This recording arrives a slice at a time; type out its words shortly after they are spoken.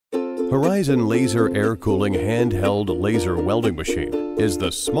Horizon Laser Air Cooling Handheld Laser Welding Machine is the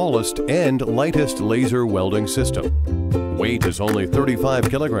smallest and lightest laser welding system. Weight is only 35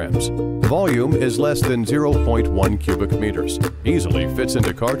 kilograms. Volume is less than 0.1 cubic meters. Easily fits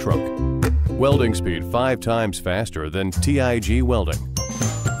into car trunk. Welding speed 5 times faster than TIG welding.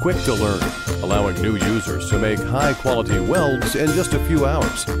 Quick to learn, allowing new users to make high-quality welds in just a few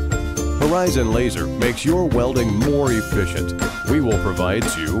hours. Horizon Laser makes your welding more efficient. We will provide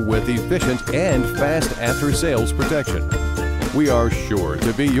you with efficient and fast after-sales protection. We are sure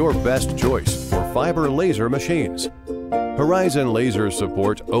to be your best choice for fiber laser machines. Horizon Laser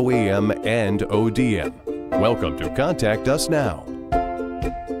support OEM and ODM. Welcome to contact us now.